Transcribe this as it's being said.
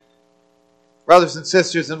Brothers and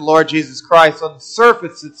sisters in the Lord Jesus Christ, on the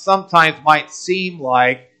surface it sometimes might seem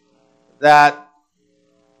like that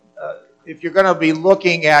if you're going to be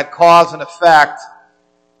looking at cause and effect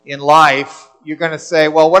in life, you're going to say,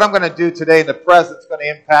 well, what I'm going to do today in the present is going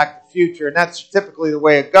to impact the future, and that's typically the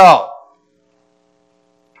way it goes.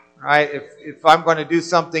 Right? If I'm going to do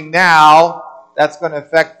something now, that's going to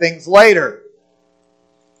affect things later.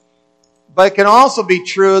 But it can also be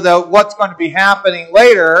true that what's going to be happening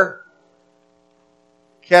later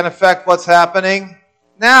can affect what's happening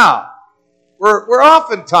now. We're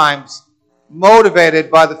oftentimes motivated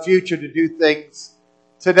by the future to do things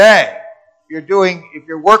today. If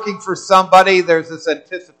you're working for somebody, there's this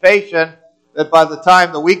anticipation that by the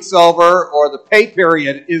time the week's over or the pay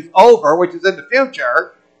period is over, which is in the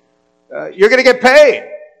future, you're going to get paid.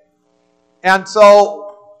 And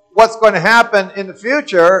so what's going to happen in the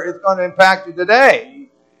future is going to impact you today.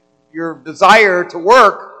 Your desire to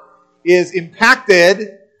work is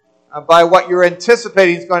impacted by what you're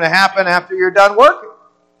anticipating is going to happen after you're done working.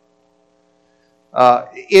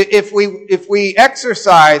 If we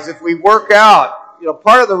exercise, if we work out,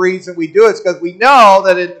 part of the reason we do it is because we know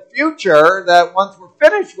that in the future, that once we're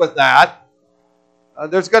finished with that,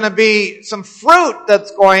 there's going to be some fruit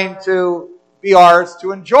that's going to be ours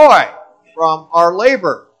to enjoy from our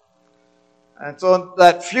labor. And so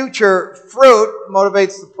that future fruit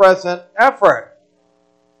motivates the present effort.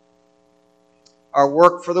 Our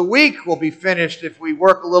work for the week will be finished if we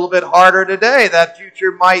work a little bit harder today. That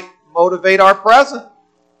future might motivate our present.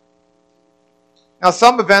 Now,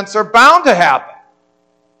 some events are bound to happen.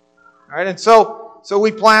 All right? And so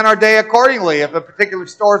we plan our day accordingly. If a particular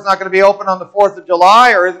store is not going to be open on the 4th of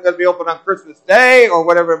July or isn't going to be open on Christmas Day or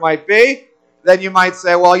whatever it might be, then you might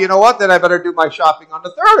say, well, you know what? Then I better do my shopping on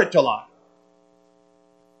the 3rd of July.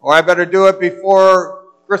 Or I better do it before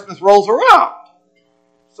Christmas rolls around.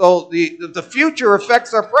 So the future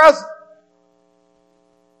affects our present.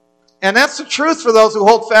 And that's the truth for those who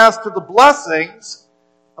hold fast to the blessings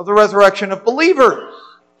of the resurrection of believers.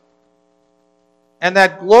 And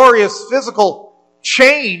that glorious physical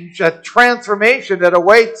change, that transformation that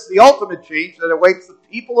awaits, the ultimate change that awaits the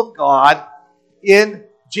people of God in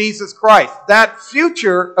Jesus Christ. That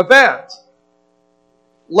future event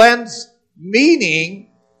lends meaning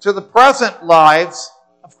to the present lives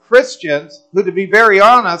of Christians who, to be very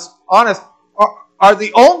honest, are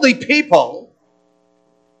the only people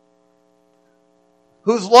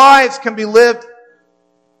whose lives can be lived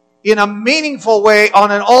in a meaningful way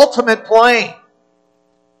on an ultimate plane.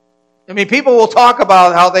 I mean, people will talk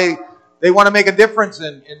about how they want to make a difference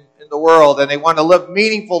in the world and they want to live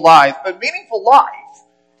meaningful lives. But meaningful life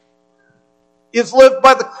is lived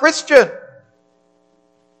by the Christian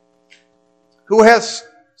who has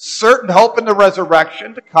certain hope in the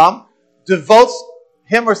resurrection to come, devotes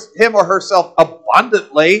him or herself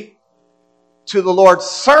abundantly to the Lord's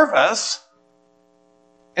service,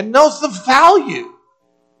 and knows the value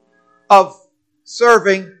of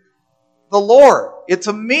serving the Lord. It's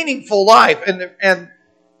a meaningful life, and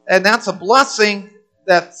that's a blessing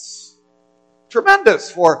that's tremendous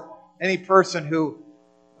for any person who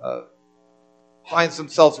finds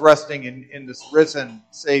themselves resting in this risen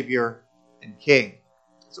Savior and King.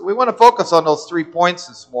 So we want to focus on those 3 points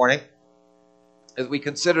this morning as we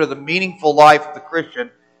consider the meaningful life of the Christian,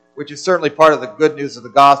 which is certainly part of the good news of the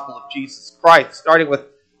gospel of Jesus Christ, starting with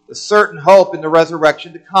the certain hope in the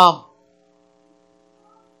resurrection to come.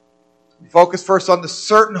 We focus first on the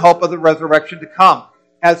certain hope of the resurrection to come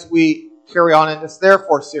as we carry on in this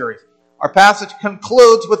Therefore series. Our passage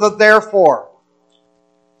concludes with a therefore,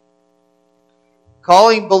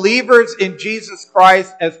 calling believers in Jesus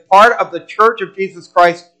Christ as part of the church of Jesus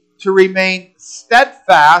Christ to remain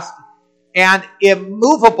steadfast and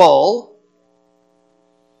immovable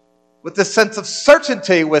with a sense of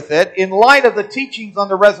certainty with it in light of the teachings on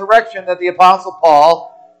the resurrection that the Apostle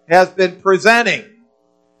Paul has been presenting.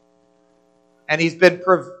 And he's been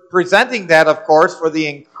presenting that, of course, for the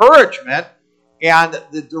encouragement and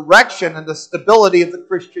the direction and the stability of the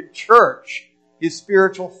Christian church, his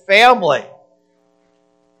spiritual family.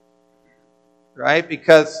 Right?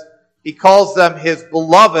 Because he calls them his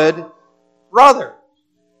beloved brothers.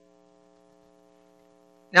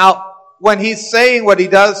 Now, when he's saying what he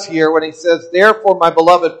does here, when he says, therefore, my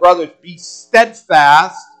beloved brothers, be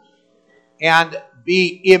steadfast and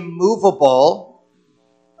be immovable,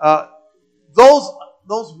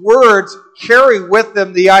 those words carry with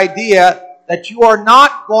them the idea that you are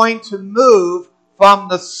not going to move from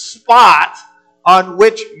the spot on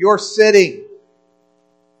which you're sitting.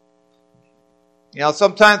 You know,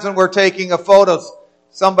 sometimes when we're taking a photo,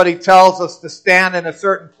 somebody tells us to stand in a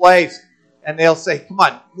certain place and they'll say, come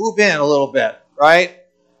on, move in a little bit, right?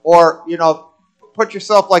 Or, put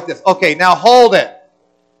yourself like this. Okay, now hold it.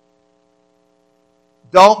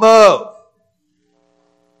 Don't move.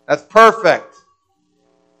 That's perfect.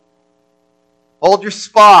 Hold your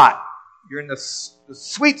spot. You're in the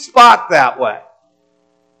sweet spot that way.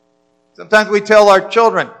 Sometimes we tell our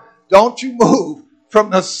children, don't you move from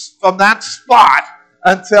that spot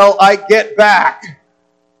until I get back.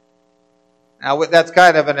 Now, that's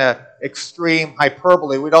kind of an extreme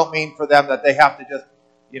hyperbole. We don't mean for them that they have to just,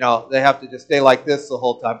 stay like this the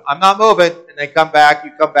whole time. I'm not moving. And they come back,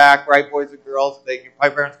 you come back, right, boys and girls? My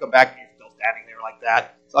parents come back and you're still standing there like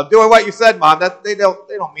that. So I'm doing what you said, Mom. They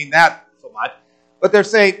don't mean that so much. But they're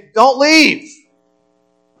saying, don't leave.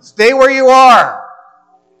 Stay where you are.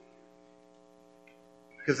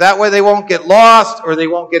 Because that way they won't get lost, or they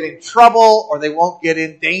won't get in trouble, or they won't get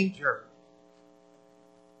in danger.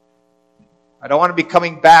 I don't want to be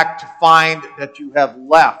coming back to find that you have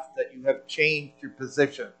left, that you have changed your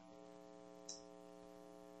position.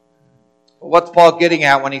 But what's Paul getting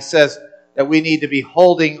at when he says that we need to be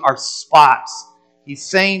holding our spots? He's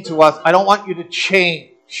saying to us, I don't want you to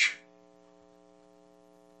change.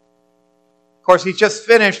 Of course, he's just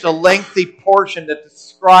finished a lengthy portion that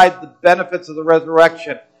describes the benefits of the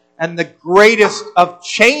resurrection and the greatest of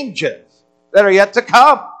changes that are yet to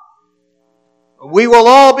come. We will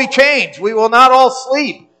all be changed. We will not all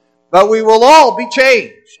sleep, but we will all be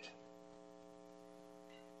changed.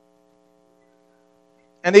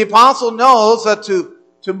 And the apostle knows that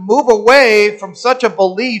to move away from such a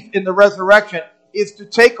belief in the resurrection is to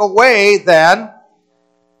take away then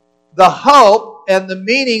the hope and the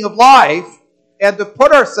meaning of life, and to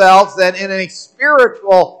put ourselves then in a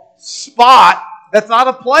spiritual spot that's out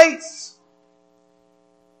of place.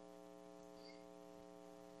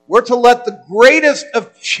 We're to let the greatest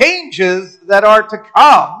of changes that are to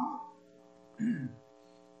come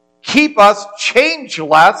keep us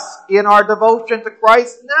changeless in our devotion to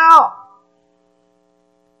Christ now.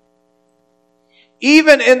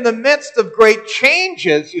 Even in the midst of great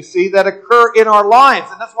changes, you see, that occur in our lives.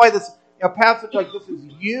 And that's why a passage like this is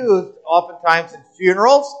used oftentimes in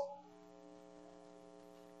funerals,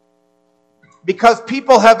 because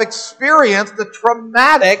people have experienced a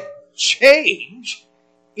traumatic change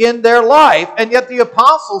in their life, and yet the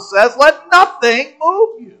apostle says, let nothing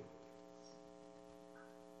move you.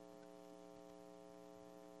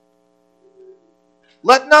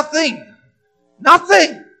 Let nothing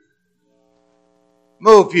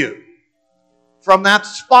move you from that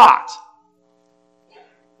spot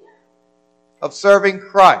of serving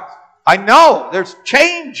Christ. I know there's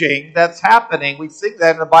changing that's happening. We sing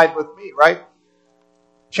that in Abide With Me, right?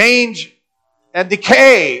 Change and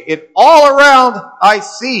decay, it all around I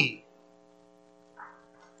see.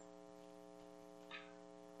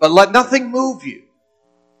 But let nothing move you.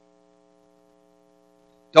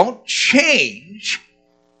 Don't change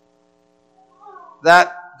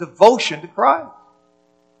that devotion to Christ.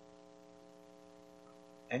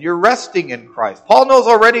 And you're resting in Christ. Paul knows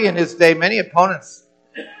already in his day many opponents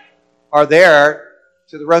are there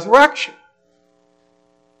to the resurrection.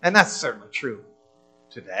 And that's certainly true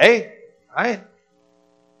today, right?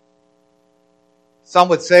 Some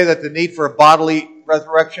would say that the need for a bodily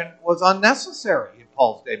resurrection was unnecessary in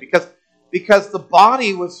Paul's day because the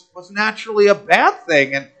body was naturally a bad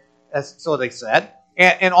thing, and so they said,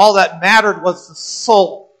 and all that mattered was the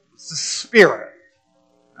soul, the spirit,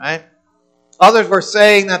 right? Others were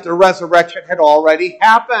saying that the resurrection had already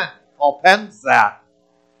happened. Paul pens that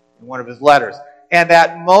in one of his letters. And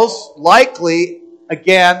that most likely,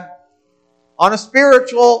 again, on a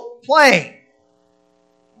spiritual plane.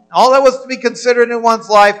 All that was to be considered in one's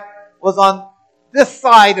life was on this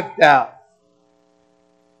side of death.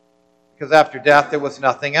 Because after death, there was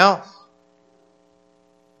nothing else.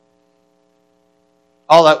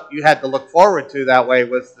 All that you had to look forward to that way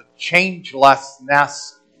was the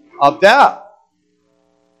changelessness of death.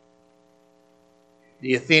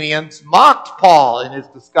 The Athenians mocked Paul in his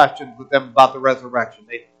discussions with them about the resurrection.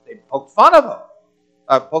 They poked fun of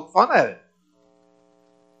him, poked fun at it.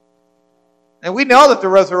 And we know that the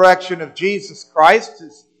resurrection of Jesus Christ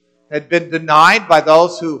had been denied by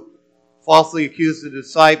those who falsely accused the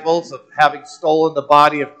disciples of having stolen the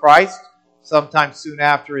body of Christ sometime soon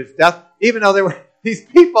after his death. Even though there were these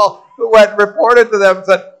people who went and reported to them and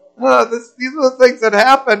said, these are the things that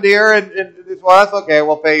happened here, and well, that's okay,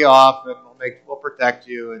 we'll pay you off, and we'll protect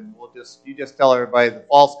you, and you just tell everybody the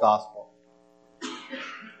false gospel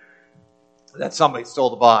that somebody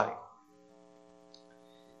stole the body.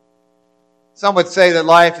 Some would say that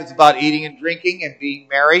life is about eating and drinking and being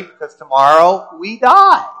merry because tomorrow we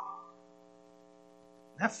die.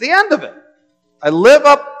 That's the end of it. I live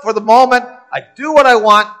up for the moment. I do what I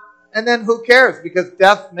want. And then who cares? Because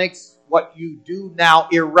death makes what you do now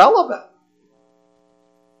irrelevant.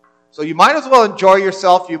 So you might as well enjoy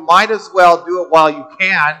yourself. You might as well do it while you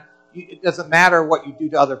can. It doesn't matter what you do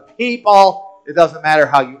to other people. It doesn't matter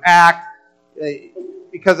how you act.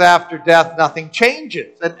 Because after death, nothing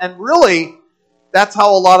changes. And really, that's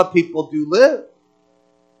how a lot of people do live.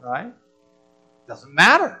 Right? Doesn't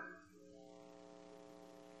matter.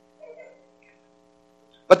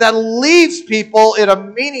 But that leaves people in a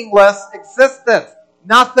meaningless existence.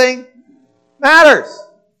 Nothing matters.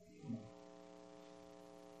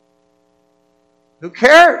 Who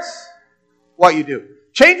cares what you do?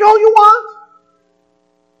 Change all you want.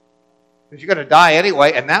 Because you're going to die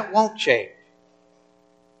anyway, and that won't change.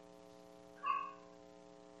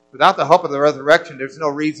 Without the hope of the resurrection, there's no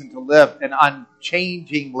reason to live an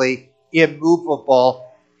unchangingly immovable,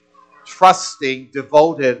 trusting,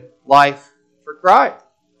 devoted life for Christ.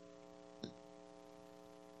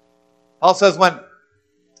 Paul says when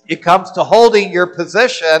it comes to holding your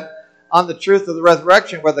position on the truth of the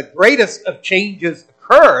resurrection, where the greatest of changes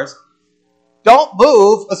occurs, don't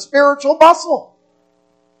move a spiritual muscle.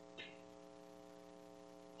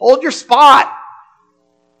 Hold your spot.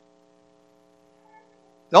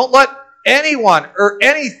 Don't let anyone or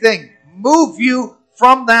anything move you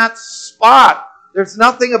from that spot. There's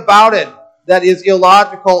nothing about it that is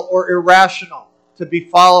illogical or irrational to be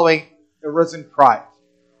following the risen Christ.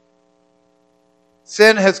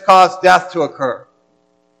 Sin has caused death to occur.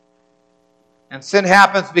 And sin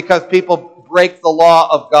happens because people break the law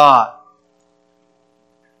of God.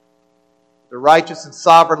 The righteous and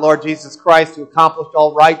sovereign Lord Jesus Christ, who accomplished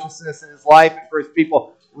all righteousness in His life and for His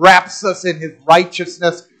people, wraps us in His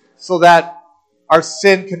righteousness so that our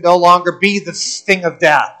sin can no longer be the sting of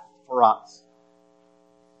death for us.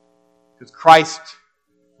 Because Christ's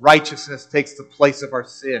righteousness takes the place of our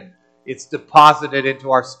sin. It's deposited into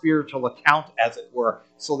our spiritual account, as it were,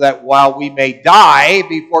 so that while we may die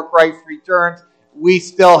before Christ returns, we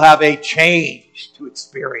still have a change to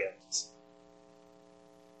experience.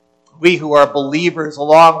 We who are believers,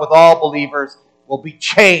 along with all believers, will be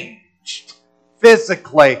changed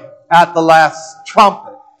physically at the last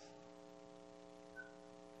trumpet,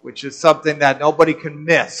 which is something that nobody can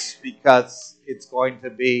miss because it's going to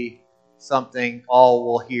be something all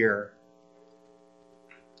will hear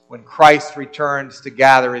when Christ returns to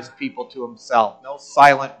gather His people to Himself. No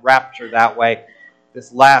silent rapture that way.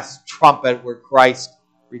 This last trumpet where Christ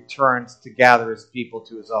returns to gather His people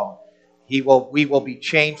to His own. We will be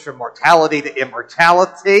changed from mortality to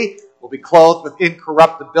immortality. We'll be clothed with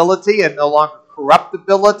incorruptibility and no longer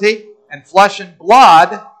corruptibility. And flesh and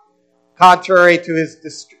blood, contrary to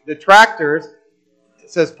his detractors,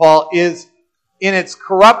 says Paul, is in its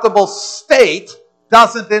corruptible state,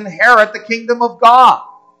 doesn't inherit the kingdom of God.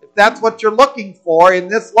 If that's what you're looking for in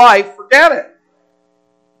this life, forget it.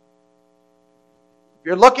 If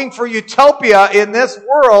you're looking for utopia in this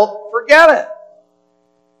world, forget it.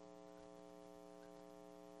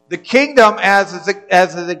 The kingdom as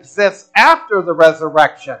it exists after the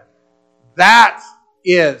resurrection, that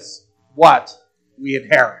is what we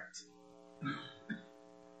inherit.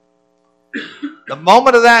 The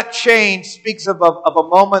moment of that change speaks of a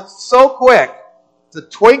moment so quick, the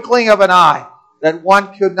twinkling of an eye, that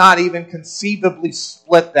one could not even conceivably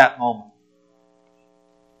split that moment.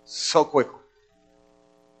 So quickly.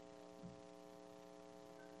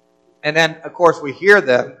 And then, of course, we hear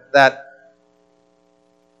then that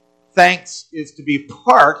thanks is to be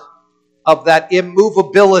part of that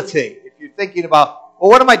immovability. If you're thinking about, well,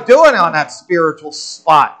 what am I doing on that spiritual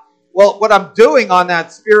spot? Well, what I'm doing on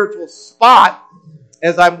that spiritual spot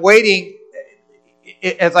as I'm waiting,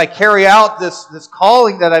 as I carry out this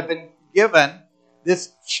calling that I've been given,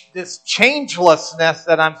 this changelessness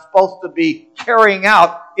that I'm supposed to be carrying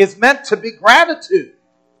out is meant to be gratitude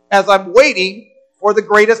as I'm waiting for the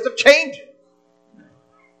greatest of changes.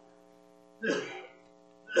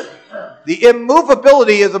 The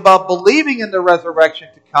immovability is about believing in the resurrection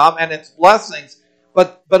to come and its blessings,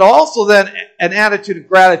 but also then an attitude of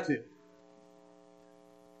gratitude.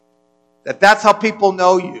 That's how people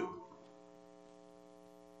know you.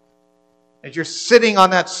 As you're sitting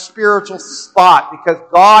on that spiritual spot, because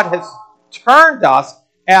God has turned us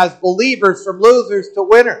as believers from losers to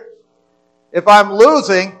winners. If I'm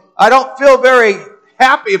losing, I don't feel very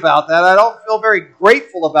happy about that. I don't feel very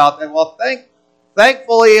grateful about that. Well,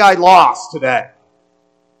 thankfully I lost today.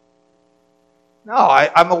 No,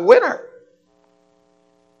 I'm a winner.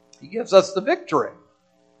 He gives us the victory.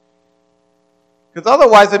 Because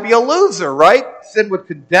otherwise I'd be a loser, right? Sin would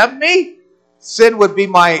condemn me. Sin would be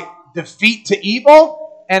my defeat to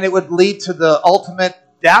evil. and it would lead to the ultimate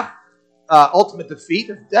defeat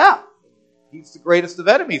of death. He's the greatest of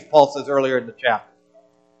enemies, Paul says earlier in the chapter.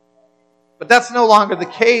 But that's no longer the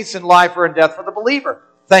case in life or in death for the believer,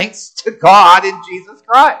 thanks to God in Jesus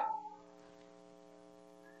Christ.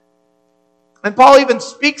 And Paul even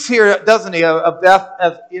speaks here, doesn't he, of death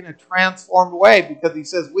as in a transformed way, because he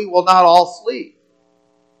says, we will not all sleep.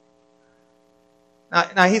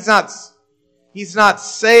 Now he's not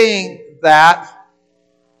saying that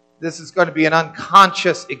this is going to be an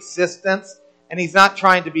unconscious existence, and he's not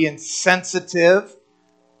trying to be insensitive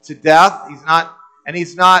to death.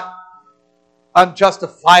 He's not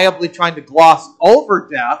unjustifiably trying to gloss over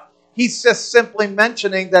death. He's just simply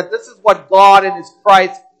mentioning that this is what God in His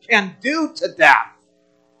Christ can do to death.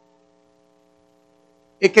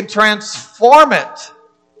 It can transform it.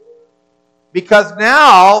 Because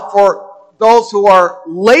now, for those who are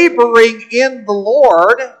laboring in the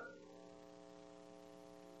Lord,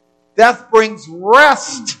 death brings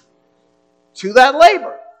rest to that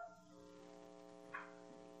labor.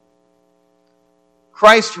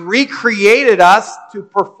 Christ recreated us to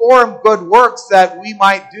perform good works that we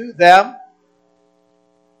might do them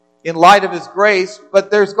in light of His grace, but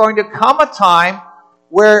there's going to come a time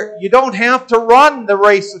where you don't have to run the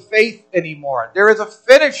race of faith anymore. There is a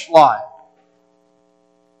finish line.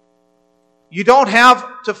 You don't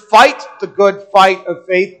have to fight the good fight of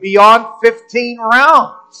faith beyond 15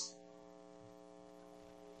 rounds.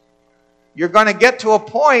 You're going to get to a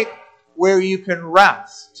point where you can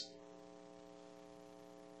rest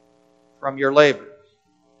from your labors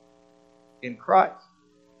in Christ.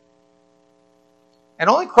 And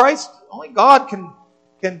only God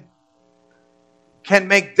can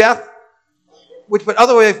make death, which would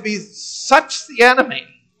otherwise be such the enemy,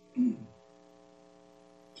 to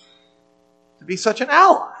be such an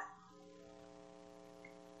ally.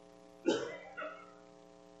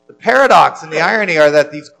 The paradox and the irony are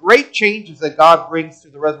that these great changes that God brings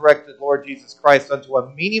through the resurrected Lord Jesus Christ unto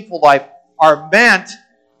a meaningful life are meant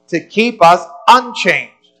to keep us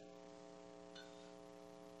unchanged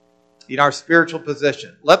in our spiritual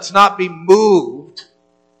position. Let's not be moved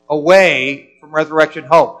away from resurrection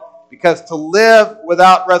hope, because to live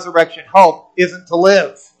without resurrection hope isn't to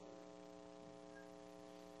live.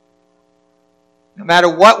 No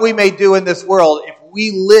matter what we may do in this world, if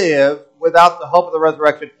we live without the hope of the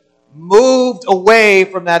resurrection, moved away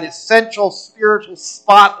from that essential spiritual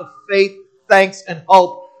spot of faith, thanks, and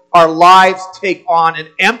hope, our lives take on an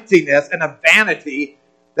emptiness and a vanity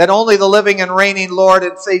that only the living and reigning Lord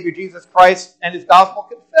and Savior Jesus Christ and His gospel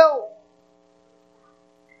can fill.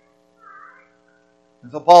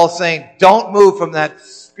 And so Paul is saying, don't move from that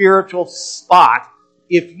spiritual spot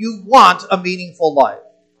if you want a meaningful life.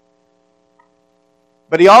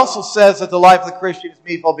 But he also says that the life of the Christian is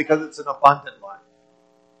meaningful because it's an abundant life.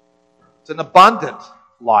 It's an abundant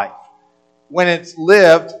life when it's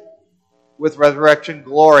lived with resurrection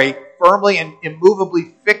glory, firmly and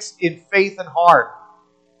immovably fixed in faith and heart.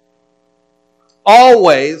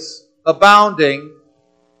 Always abounding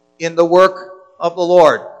in the work of the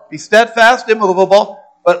Lord. Be steadfast, immovable,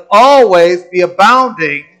 but always be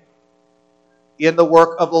abounding in the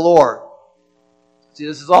work of the Lord. See,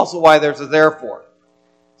 this is also why there's a therefore.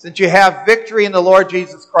 Since you have victory in the Lord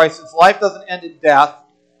Jesus Christ, His life doesn't end in death,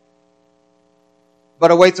 but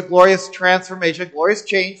awaits a glorious transformation, glorious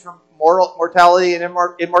change from mortality and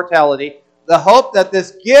immortality. The hope that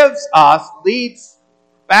this gives us leads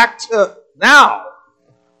back to now,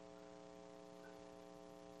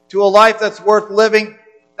 to a life that's worth living,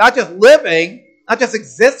 not just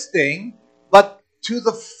existing, but to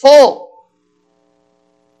the full.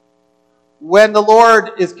 When the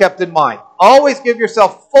Lord is kept in mind. Always give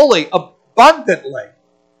yourself fully, abundantly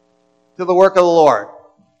to the work of the Lord.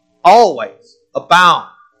 Always abound.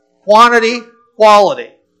 Quantity, quality.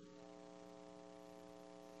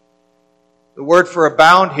 The word for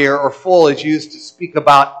abound here, or full, is used to speak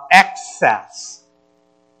about excess.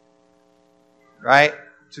 Right?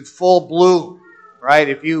 To full bloom. Right?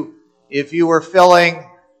 If you were filling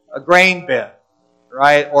a grain bin,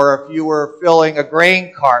 right? Or if you were filling a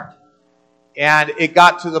grain cart, and it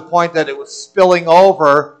got to the point that it was spilling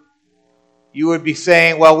over, you would be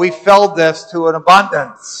saying, well, we filled this to an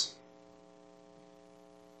abundance,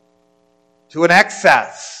 to an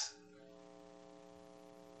excess.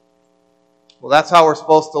 Well, that's how we're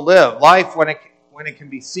supposed to live. Life, when it can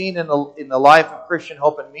be seen in the life of Christian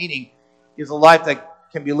hope and meaning, is a life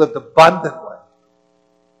that can be lived abundantly,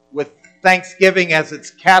 with thanksgiving as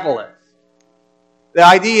its catalyst. The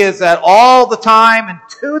idea is that all the time and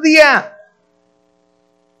to the end,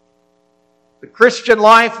 The Christian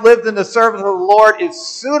life lived in the service of the Lord is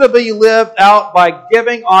suitably lived out by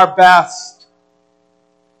giving our best.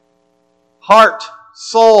 Heart,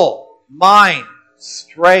 soul, mind,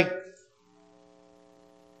 strength.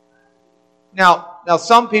 Now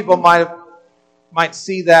some people might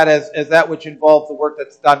see that as that which involves the work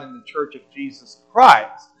that's done in the Church of Jesus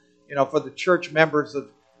Christ. For the church members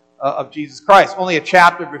of Jesus Christ. Only a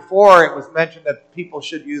chapter before it was mentioned that people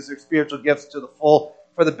should use their spiritual gifts to the full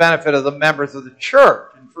for the benefit of the members of the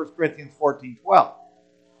church in 1 Corinthians 14:12.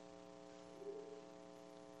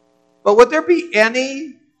 But would there be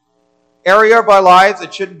any area of our lives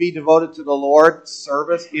that shouldn't be devoted to the Lord's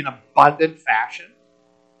service in abundant fashion?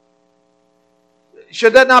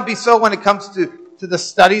 Should that not be so when it comes to the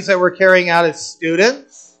studies that we're carrying out as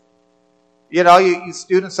students? You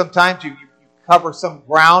students, sometimes you cover some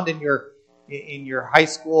ground in your high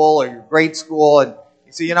school or your grade school, and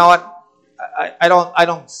you say, you know what, I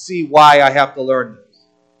don't see why I have to learn this.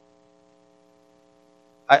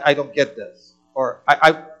 I don't get this. Or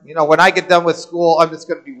when I get done with school, I'm just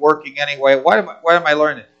going to be working anyway. Why am I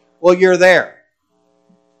learning? Well, you're there.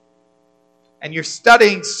 And you're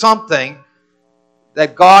studying something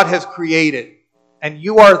that God has created. And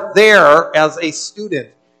you are there as a student.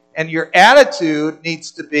 And your attitude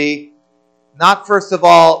needs to be, not first of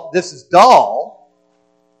all, this is dull.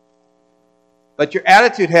 But your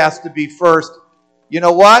attitude has to be first, you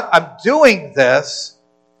know what? I'm doing this.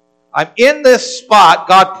 I'm in this spot.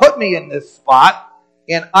 God put me in this spot.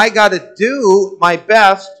 And I got to do my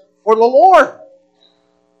best for the Lord.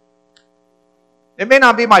 It may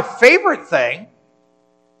not be my favorite thing,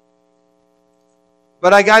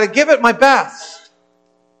 but I got to give it my best.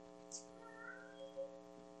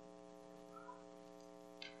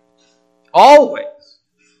 Always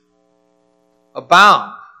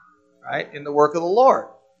abound, right, in the work of the Lord.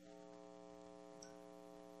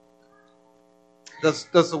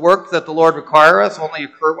 Does the work that the Lord require us only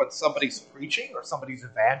occur when somebody's preaching or somebody's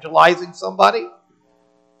evangelizing somebody?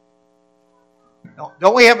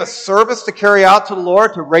 Don't we have a service to carry out to the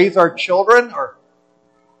Lord, to raise our children,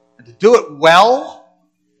 and to do it well?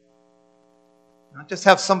 Not just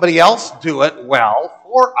have somebody else do it well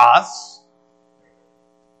for us,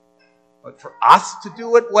 but for us to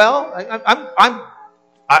do it well.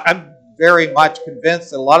 I'm very much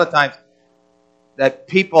convinced that a lot of times that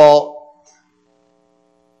people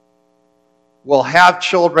will have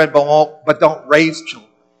children but don't raise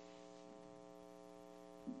children.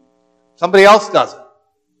 Somebody else does it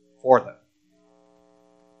for them.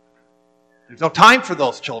 There's no time for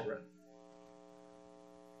those children.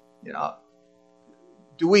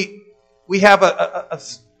 Do we have a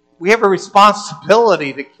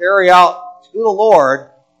responsibility to carry out to the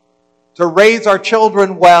Lord to raise our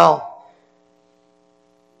children well,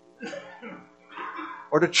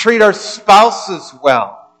 or to treat our spouses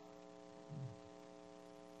well.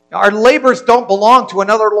 Now, our labors don't belong to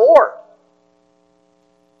another Lord.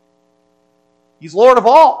 He's Lord of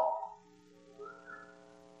all.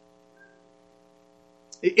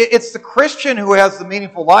 It's the Christian who has the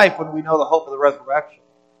meaningful life when we know the hope of the resurrection.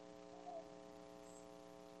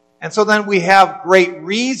 And so then we have great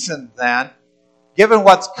reason then, given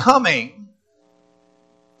what's coming,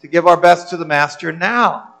 to give our best to the Master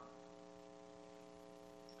now.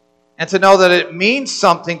 And to know that it means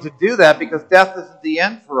something to do that, because death isn't the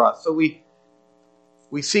end for us. So we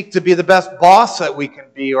seek to be the best boss that we can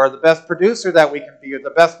be, or the best producer that we can be, or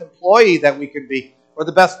the best employee that we can be, or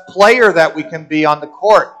the best player that we can be on the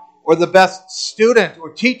court, or the best student, or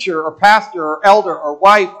teacher, or pastor, or elder, or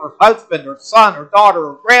wife, or husband, or son, or daughter,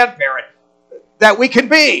 or grandparent that we can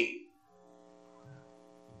be.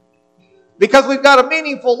 Because we've got a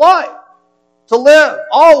meaningful life to live,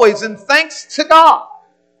 always in thanks to God.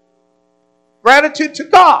 Gratitude to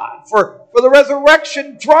God for the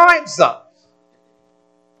resurrection drives us.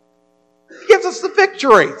 He gives us the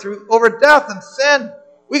victory over death and sin.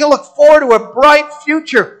 We can look forward to a bright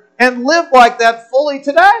future and live like that fully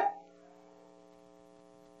today.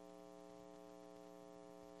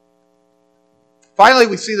 Finally,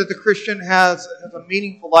 we see that the Christian has a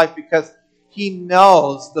meaningful life because he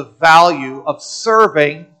knows the value of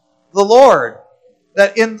serving the Lord.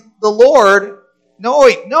 That in the Lord,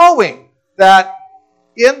 knowing that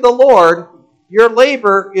in the Lord, your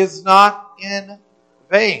labor is not in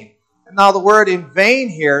vain. And now the word in vain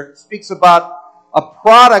here speaks about a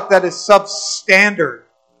product that is substandard.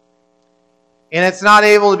 And it's not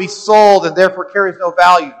able to be sold and therefore carries no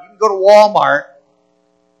value. You can go to Walmart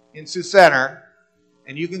in Sioux Center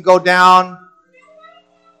and you can go down.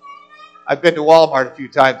 I've been to Walmart a few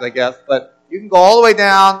times, I guess, but you can go all the way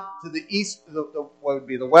down to the east, what would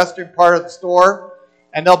be the western part of the store,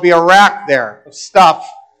 And there'll be a rack there of stuff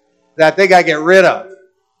that they got to get rid of.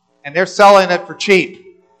 And they're selling it for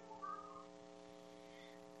cheap.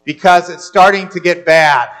 Because it's starting to get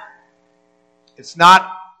bad. It's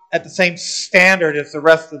not at the same standard as the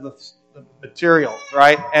rest of the materials,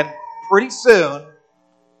 right? And pretty soon,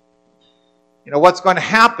 what's going to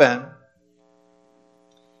happen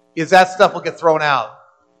is that stuff will get thrown out.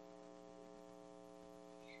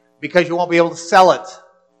 Because you won't be able to sell it.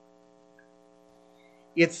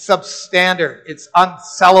 It's substandard. It's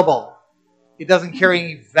unsellable. It doesn't carry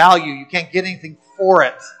any value. You can't get anything for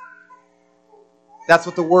it. That's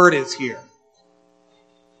what the word is here.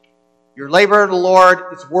 Your labor of the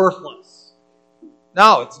Lord is worthless.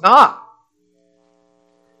 No, it's not.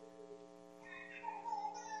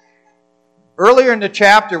 Earlier in the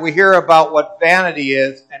chapter, we hear about what vanity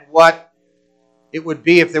is and what it would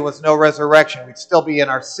be if there was no resurrection. We'd still be in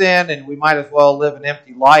our sin, and we might as well live an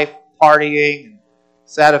empty life, partying and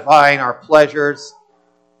satisfying our pleasures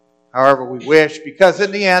however we wish, because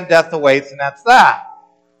in the end, death awaits, and that's that.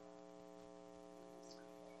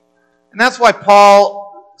 And that's why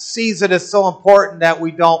Paul sees it as so important that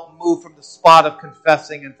we don't move from the spot of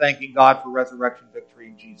confessing and thanking God for resurrection victory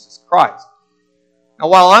in Jesus Christ. Now,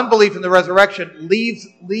 while unbelief in the resurrection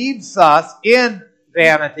leaves us in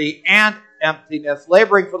vanity and emptiness,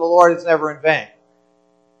 laboring for the Lord is never in vain.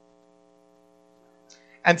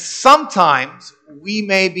 And sometimes we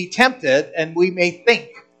may be tempted and we may think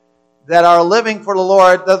that our living for the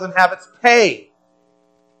Lord doesn't have its pay.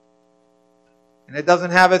 And it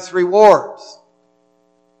doesn't have its rewards.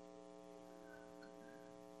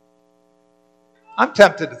 I'm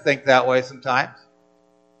tempted to think that way sometimes.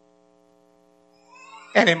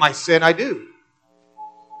 And in my sin, I do.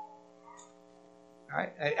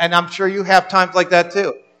 Right? And I'm sure you have times like that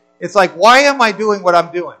too. It's like, why am I doing what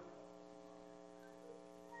I'm doing?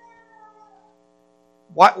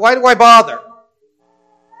 Why do I bother?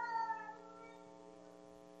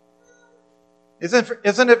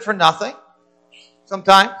 Isn't it for nothing?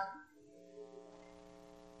 Sometimes.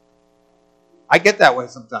 I get that way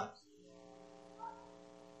sometimes.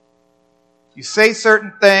 You say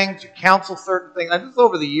certain things, you counsel certain things. And this is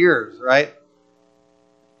over the years, right?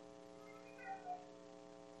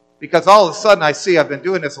 Because all of a sudden I see I've been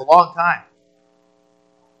doing this a long time.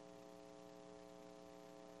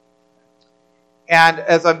 And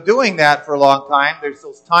as I'm doing that for a long time, there's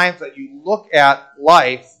those times that you look at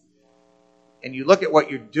life and you look at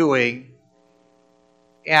what you're doing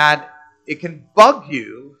and it can bug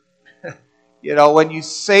you, when you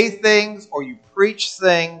say things or you preach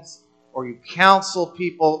things or you counsel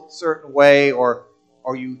people a certain way or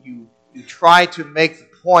you try to make the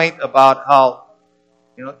point about how,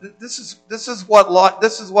 this is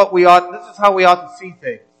how we ought to see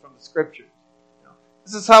things from the Scriptures.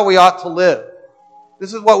 This is how we ought to live.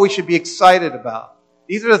 This is what we should be excited about.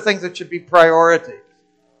 These are the things that should be priorities.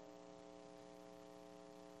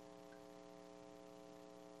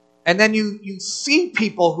 And then you see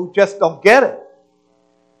people who just don't get it.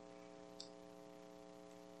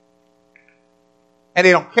 And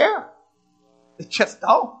they don't care. They just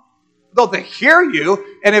don't. Though they hear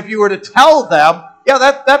you, and if you were to tell them,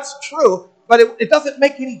 yeah, that's true, but it doesn't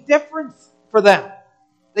make any difference for them.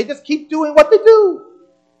 They just keep doing what they do.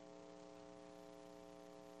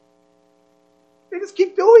 They just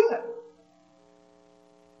keep doing it.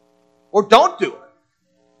 Or don't do it.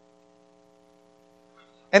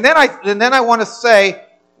 And then I want to say,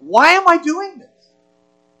 why am I doing this?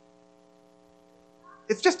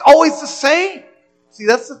 It's just always the same. See,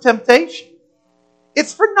 that's the temptation.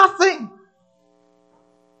 It's for nothing.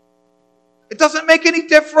 It doesn't make any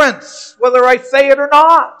difference whether I say it or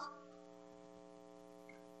not.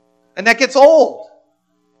 And that gets old.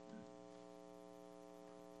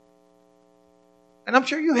 And I'm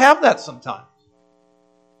sure you have that sometimes.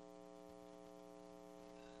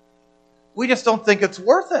 We just don't think it's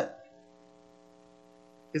worth it.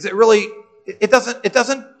 Is it really? It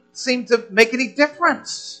doesn't seem to make any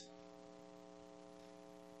difference.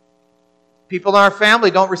 People in our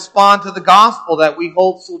family don't respond to the gospel that we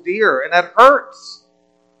hold so dear, and that hurts.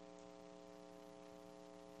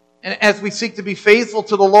 And as we seek to be faithful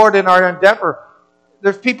to the Lord in our endeavor,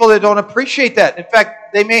 there's people that don't appreciate that. In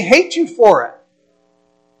fact, they may hate you for it.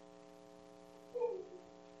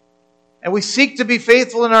 And we seek to be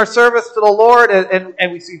faithful in our service to the Lord,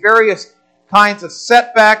 and we see various kinds of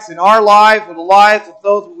setbacks in our lives or the lives of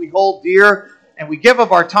those who we hold dear, and we give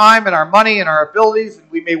of our time and our money and our abilities,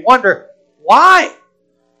 and we may wonder, why?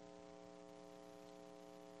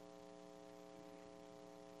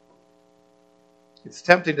 It's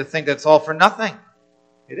tempting to think that's all for nothing.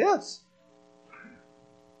 It is.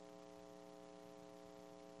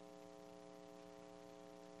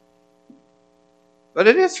 but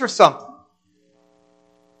it is for something.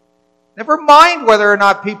 Never mind whether or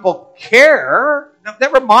not people care.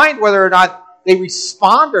 Never mind whether or not they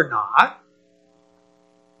respond or not.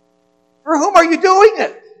 For whom are you doing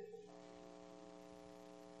it?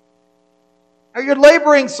 Are you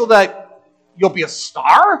laboring so that you'll be a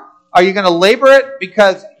star? Are you going to labor it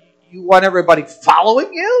because you want everybody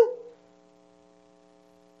following you?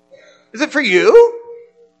 Is it for you?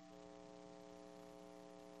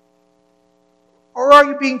 Or are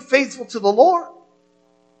you being faithful to the Lord?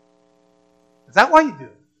 Is that why you do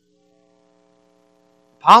it?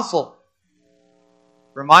 The apostle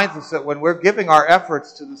reminds us that when we're giving our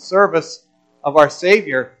efforts to the service of our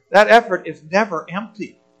Savior, that effort is never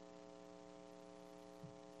empty.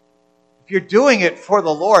 If you're doing it for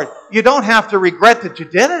the Lord, you don't have to regret that you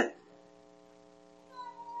did it.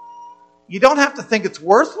 You don't have to think it's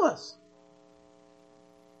worthless.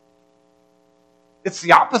 It's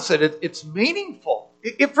the opposite. It's meaningful.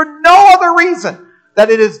 If for no other reason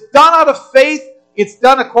that it is done out of faith, it's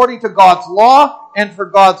done according to God's law and for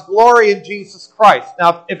God's glory in Jesus Christ.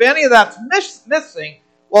 Now, if any of that's missing,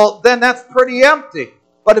 well, then that's pretty empty.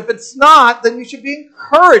 But if it's not, then you should be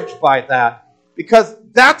encouraged by that, because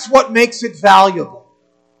that's what makes it valuable.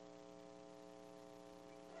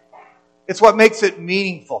 It's what makes it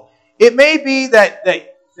meaningful. It may be that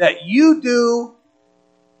you do,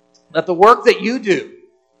 that the work that you do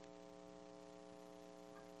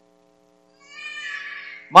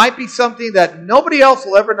might be something that nobody else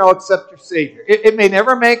will ever know except your Savior. It may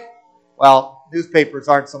never make, well, newspapers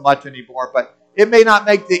aren't so much anymore, but it may not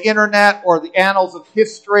make the internet or the annals of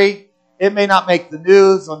history. It may not make the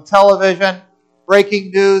news on television.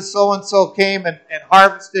 Breaking news, so-and-so came and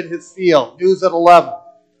harvested his field. News at 11.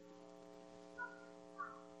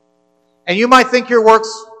 And you might think your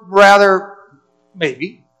work's rather,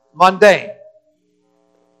 maybe, mundane.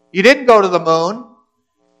 You didn't go to the moon.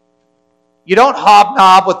 You don't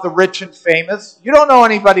hobnob with the rich and famous. You don't know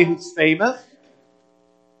anybody who's famous.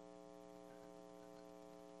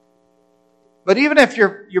 But even if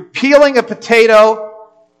you're peeling a potato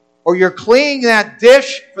or you're cleaning that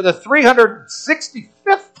dish for the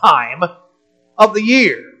 365th time of the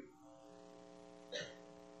year,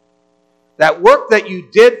 that work that you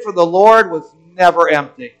did for the Lord was never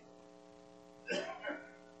empty.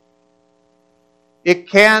 It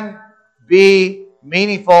can be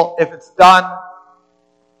meaningful if it's done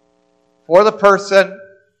for the person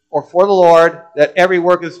or for the Lord that every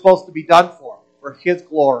work is supposed to be done for His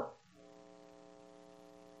glory.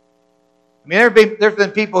 I mean, there's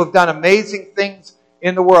been people who've done amazing things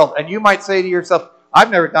in the world, and you might say to yourself,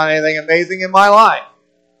 I've never done anything amazing in my life.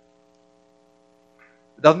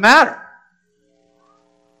 It doesn't matter.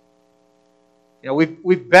 You know,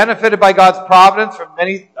 we've benefited by God's providence from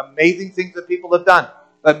many amazing things that people have done.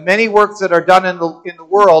 But many works that are done in the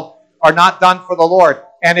world are not done for the Lord.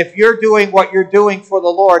 And if you're doing what you're doing for the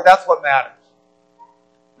Lord, that's what matters.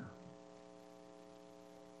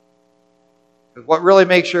 Because what really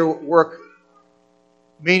makes your work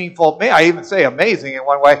meaningful, may I even say amazing in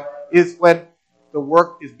one way, is when the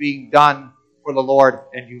work is being done for the Lord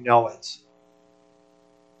and you know it.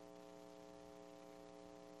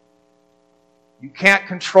 You can't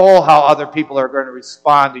control how other people are going to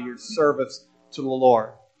respond to your service to the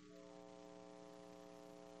Lord.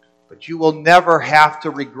 But you will never have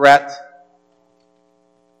to regret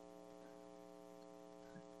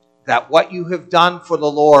that what you have done for the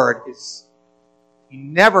Lord is, you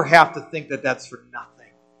never have to think that that's for nothing.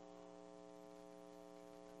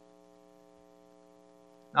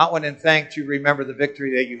 Not when in thanks you remember the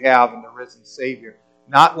victory that you have in the risen Savior.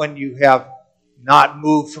 Not when you have not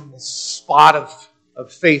moved from the spot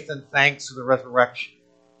of faith and thanks to the resurrection.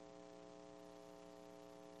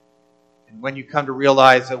 And when you come to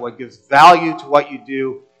realize that what gives value to what you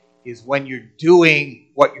do is when you're doing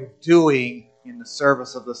what you're doing in the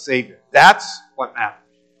service of the Savior. That's what matters.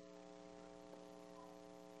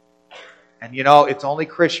 And you know, it's only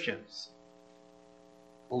Christians,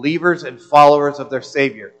 believers and followers of their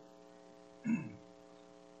Savior,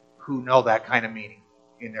 who know that kind of meaning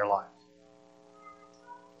in their lives.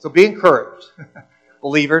 So be encouraged,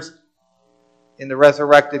 believers in the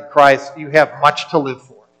resurrected Christ. You have much to live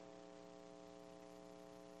for,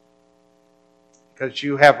 because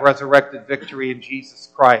you have resurrected victory in Jesus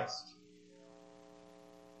Christ.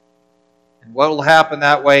 And what will happen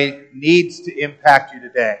that way needs to impact you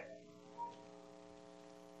today,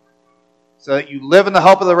 so that you live in the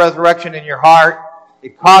hope of the resurrection in your heart.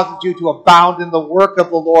 It causes you to abound in the work of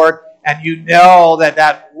the Lord, and you know that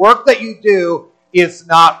that work that you do is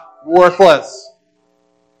not worthless.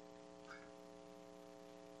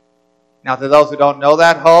 Now, to those who don't know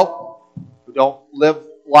that hope, who don't live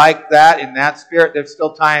like that, in that spirit, there's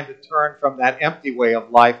still time to turn from that empty way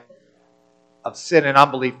of life, of sin and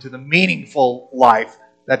unbelief, to the meaningful life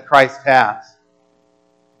that Christ has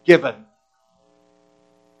given,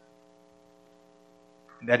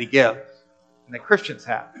 and that He gives, and that Christians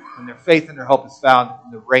have, and their faith and their hope is found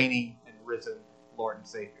in the reigning and risen Lord and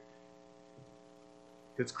Savior.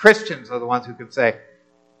 Because Christians are the ones who can say,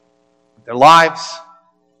 with their lives,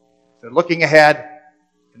 they're looking ahead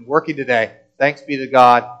and working today, thanks be to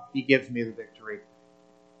God, He gives me the victory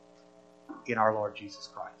in our Lord Jesus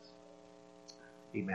Christ.